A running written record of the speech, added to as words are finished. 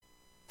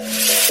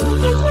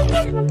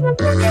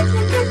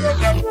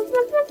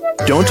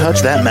Don't touch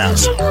that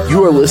mouse.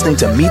 You are listening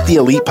to Meet the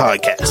Elite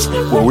Podcast,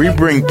 where we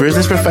bring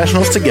business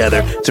professionals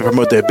together to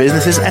promote their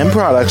businesses and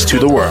products to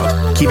the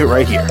world. Keep it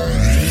right here.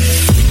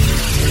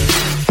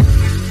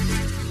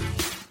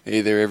 Hey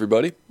there,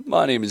 everybody.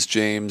 My name is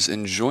James,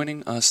 and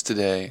joining us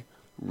today,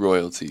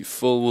 Royalty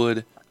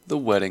Fullwood, the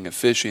wedding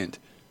officiant.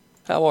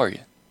 How are you?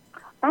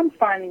 I'm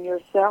finding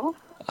yourself.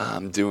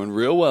 I'm doing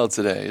real well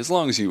today, as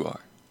long as you are.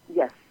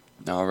 Yes.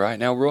 All right,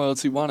 now,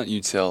 Royalty, why don't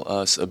you tell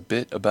us a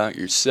bit about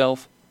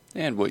yourself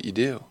and what you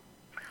do?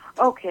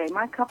 Okay,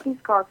 my company's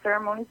called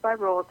Ceremonies by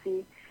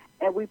Royalty,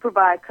 and we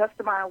provide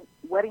customized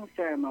wedding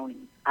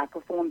ceremonies. I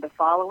perform the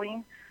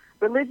following: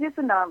 religious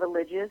and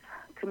non-religious,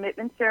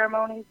 commitment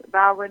ceremonies,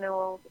 vow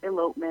renewals,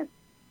 elopement,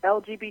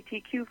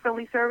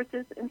 LGBTQ-friendly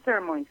services, and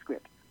ceremony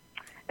scripts.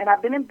 And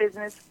I've been in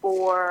business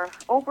for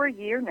over a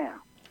year now.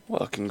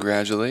 Well,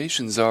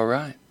 congratulations, all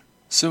right.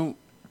 So,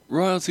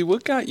 Royalty,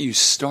 what got you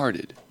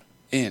started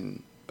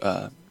in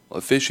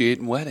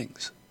officiating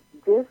weddings?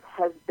 This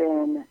has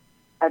been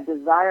a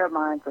desire of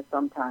mine for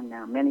some time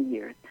now, many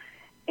years.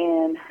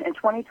 And in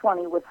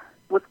 2020, with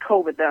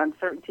COVID, the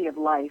uncertainty of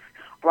life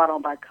brought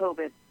on by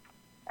COVID,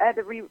 I had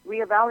to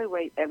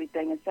reevaluate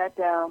everything and sat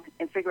down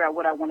and figure out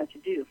what I wanted to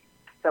do.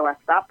 So I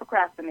stopped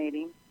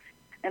procrastinating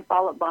and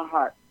followed my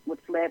heart,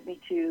 which led me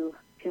to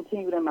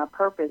continue in my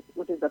purpose,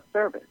 which is of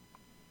service.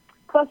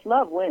 Plus,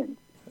 love wins.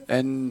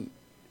 And,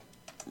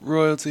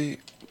 Royalty,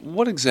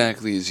 what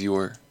exactly is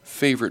your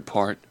favorite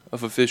part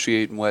of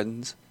officiating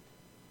weddings?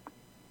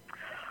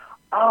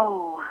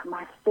 Oh,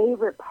 my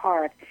favorite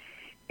part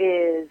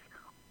is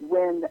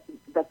when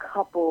the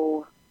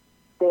couple,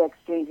 they're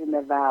exchanging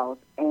their vows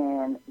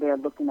and they're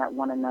looking at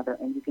one another,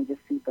 and you can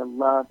just see the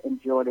love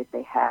and joy that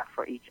they have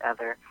for each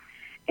other.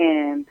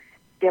 And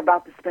they're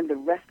about to spend the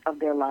rest of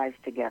their lives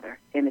together,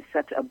 and it's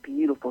such a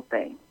beautiful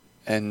thing.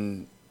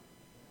 And,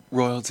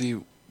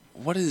 Royalty,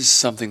 what is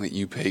something that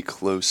you pay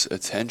close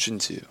attention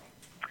to?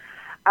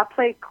 I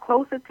pay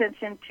close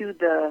attention to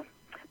the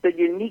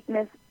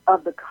uniqueness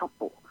of the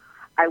couple.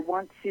 I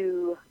want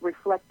to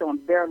reflect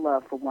on their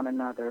love for one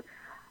another,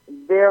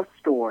 their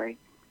story,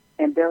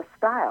 and their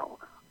style.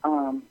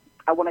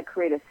 I want to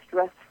create a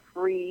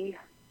stress-free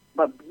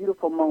but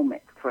beautiful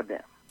moment for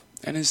them.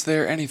 And is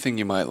there anything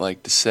you might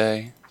like to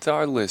say to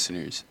our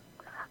listeners?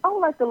 I would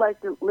like to let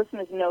the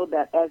listeners know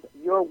that as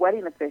your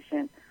wedding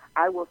officiant,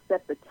 I will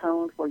set the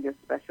tone for your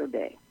special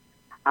day.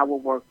 I will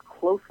work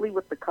closely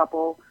with the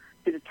couple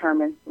to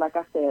determine, like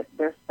I said,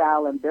 their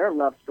style and their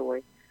love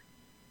story,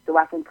 so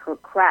I can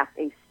craft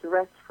a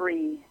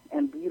stress-free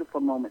and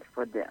beautiful moment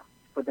for them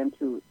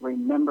to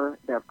remember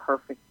their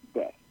perfect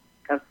day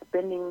of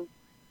spending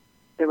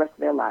the rest of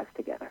their lives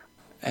together.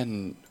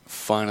 And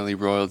finally,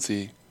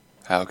 Royalty,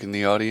 how can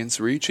the audience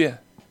reach you?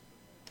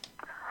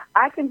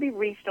 I can be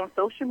reached on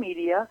social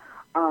media,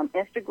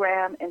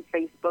 Instagram and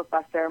Facebook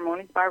by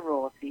Ceremonies by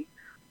Royalty.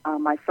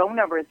 My phone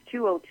number is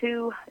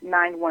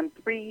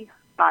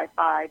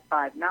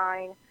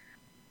 202-913-5559.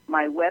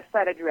 My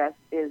website address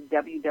is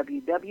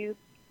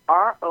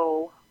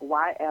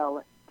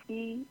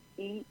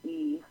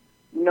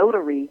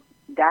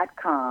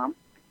www.royalteenotary.com.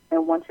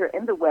 And once you're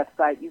in the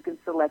website, you can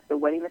select the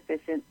Wedding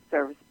Officiant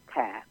Service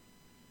tab.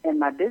 And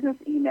my business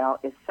email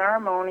is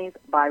Ceremonies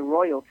by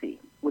Royalty,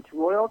 which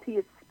royalty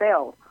is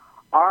spelled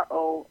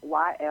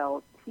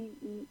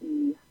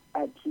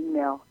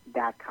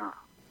ROYLTEE@gmail.com.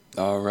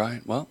 All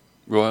right. Well,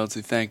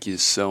 Royalty, thank you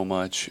so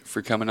much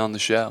for coming on the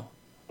show.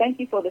 Thank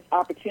you for this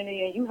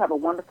opportunity, and you have a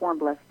wonderful and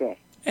blessed day.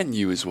 And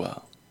you as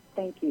well.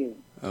 Thank you.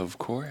 Of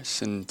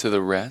course. And to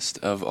the rest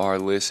of our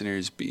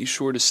listeners, be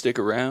sure to stick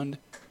around.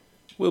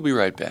 We'll be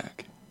right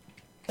back.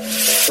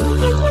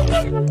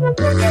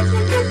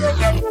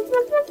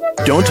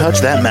 Don't touch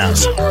that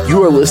mouse.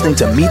 You are listening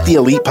to Meet the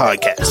Elite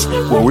Podcast,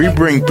 where we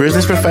bring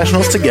business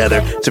professionals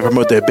together to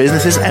promote their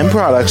businesses and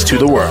products to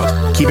the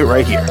world. Keep it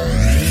right here.